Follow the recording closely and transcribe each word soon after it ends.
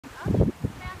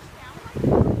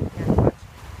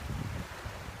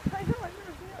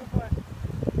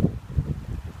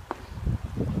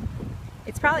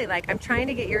probably like, I'm trying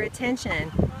to get your attention.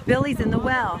 Billy's in the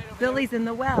well. Billy's in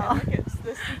the well. Look, it's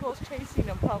the seagull's chasing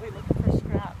him, probably looking for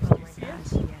scraps. Oh Do you my see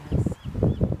gosh, it? yes.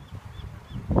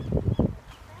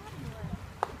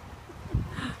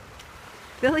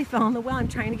 Billy fell in the well. I'm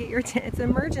trying to get your attention. It's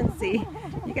an emergency.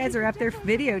 You guys are up there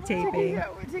videotaping.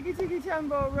 Tiki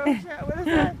Tambo, Rocha, what is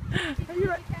that? Are you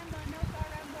right?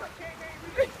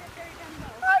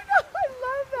 I know, I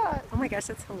love that. Oh my gosh,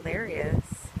 that's hilarious.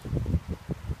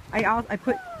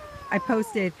 I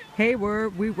posted, hey,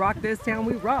 we rock this town,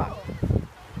 we rock.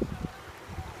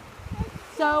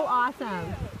 So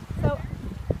awesome. So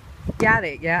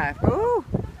yeah. Ooh.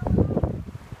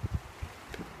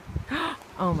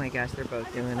 Oh my gosh, they're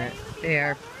both doing it. They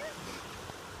are.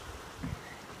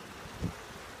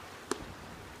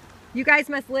 You guys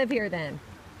must live here then.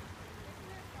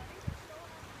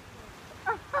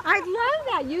 I love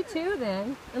that. You too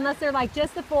then. Unless they're like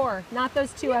just the four, not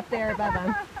those two up there above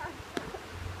them.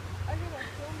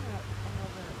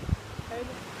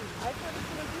 I thought it was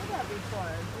going to do that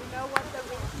before. We know what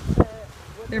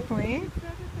They're playing?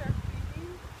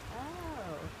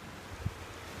 Oh.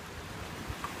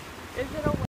 Is it a